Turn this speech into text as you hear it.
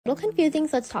little confusing,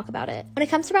 so let's talk about it. When it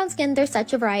comes to brown skin, there's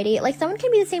such a variety. Like, someone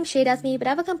can be the same shade as me, but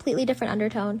have a completely different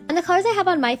undertone. And the colors I have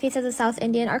on my face as a South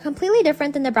Indian are completely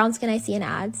different than the brown skin I see in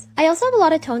ads. I also have a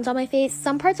lot of tones on my face.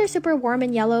 Some parts are super warm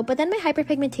and yellow, but then my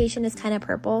hyperpigmentation is kind of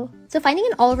purple. So finding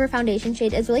an all-over foundation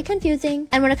shade is really confusing,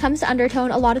 and when it comes to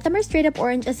undertone, a lot of them are straight up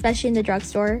orange, especially in the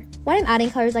drugstore. When I'm adding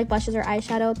colors like blushes or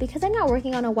eyeshadow, because I'm not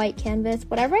working on a white canvas,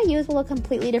 whatever I use will look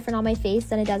completely different on my face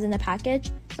than it does in the package.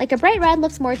 Like a bright red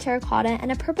looks more terracotta,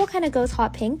 and a purple kind of goes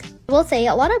hot pink. I will say,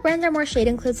 a lot of brands are more shade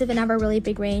inclusive and have a really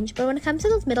big range, but when it comes to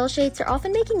those middle shades, they're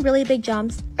often making really big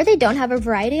jumps, or they don't have a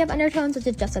variety of undertones, which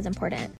is just as important.